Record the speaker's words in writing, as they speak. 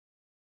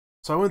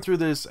So I went through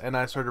this and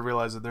I started to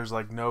realize that there's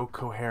like no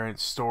coherent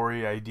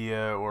story,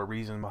 idea, or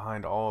reason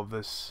behind all of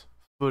this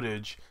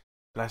footage.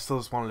 And I still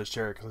just wanted to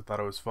share it because I thought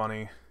it was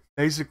funny.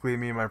 Basically,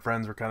 me and my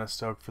friends were kind of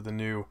stoked for the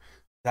new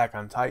Attack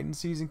on Titan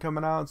season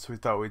coming out, so we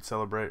thought we'd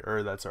celebrate,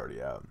 or that's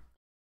already out.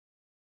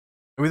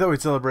 And we thought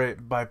we'd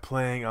celebrate by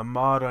playing a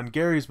mod on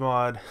Garry's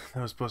mod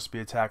that was supposed to be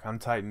Attack on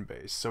Titan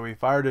based. So we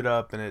fired it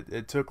up and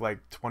it took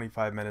like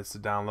 25 minutes to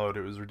download.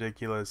 It was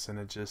ridiculous and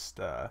it just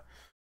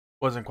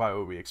wasn't quite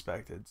what we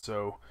expected.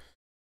 So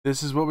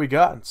this is what we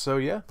got. So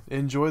yeah,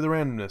 enjoy the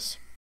randomness.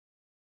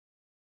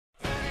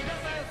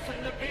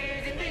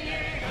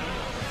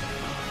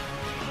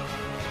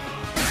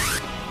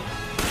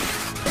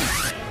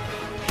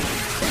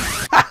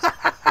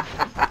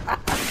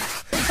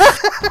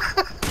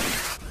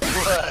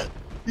 What?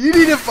 You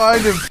need to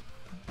find him,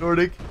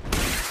 Nordic.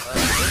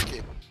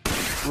 Okay.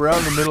 We're out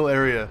in the middle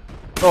area.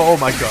 Oh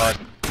my god.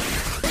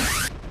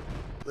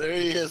 There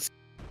he is.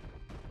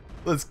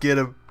 Let's get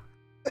him.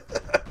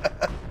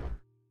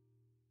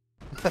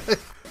 The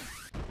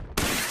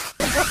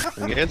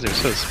hands are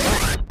so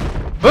small.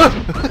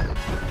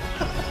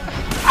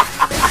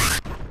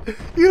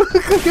 You look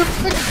like a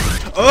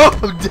fucking... Oh,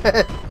 I'm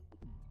dead.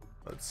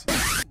 Let's see.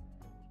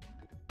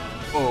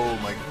 Oh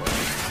my god.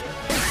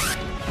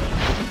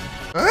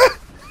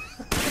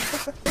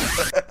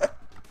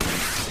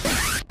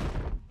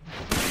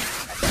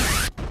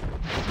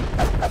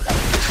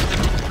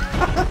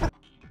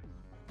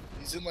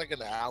 He's in like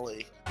an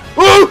alley.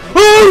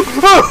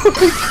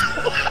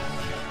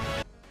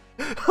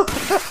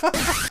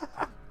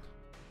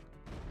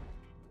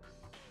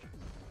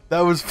 That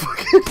was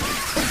fucking...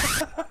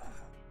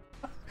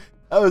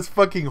 That was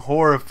fucking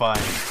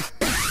horrifying.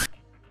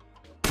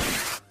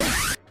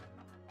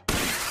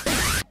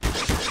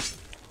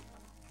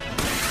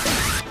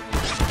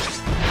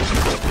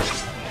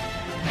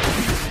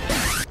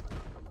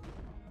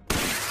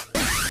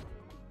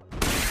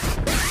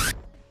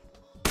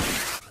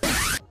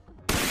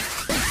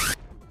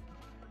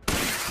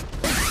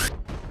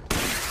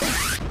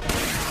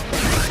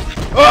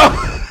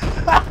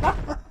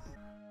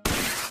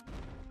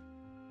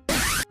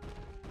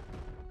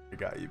 I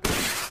got you,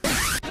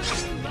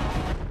 bitch.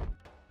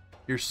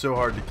 You're so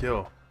hard to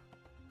kill.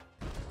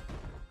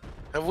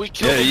 Have we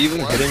killed Yeah, him? you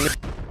even once? hitting me?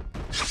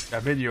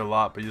 I've hit you a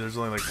lot, but there's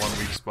only like one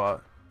weak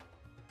spot.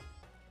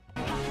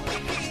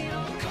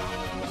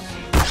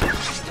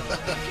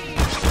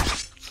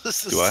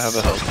 This is Do I have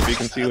a health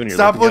frequency when you're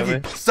Stop looking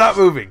looking! at me? Stop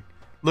moving!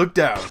 Look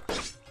down.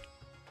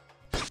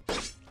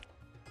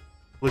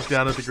 Look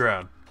down at the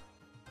ground.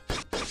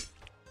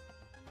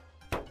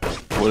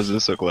 What does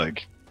this look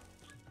like?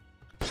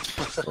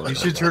 You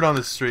should turn on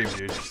the stream,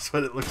 dude. That's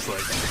what it looks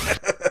like.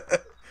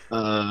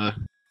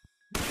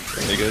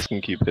 You guys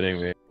can keep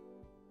hitting me.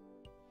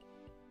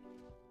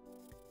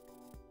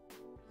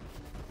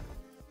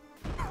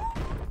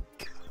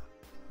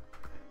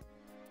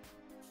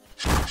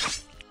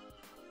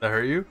 That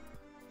hurt you?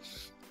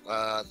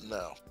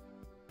 No.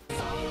 I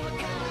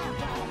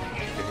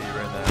hit you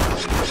right now.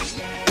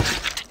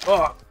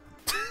 Oh!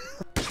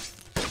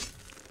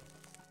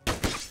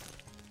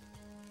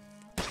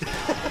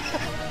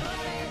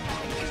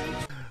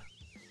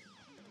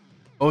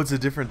 Oh, it's a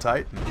different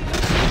Titan.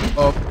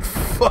 Oh,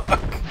 fuck.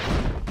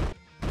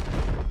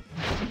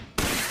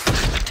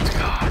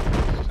 God.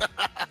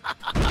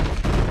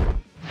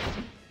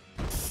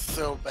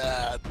 So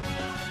bad.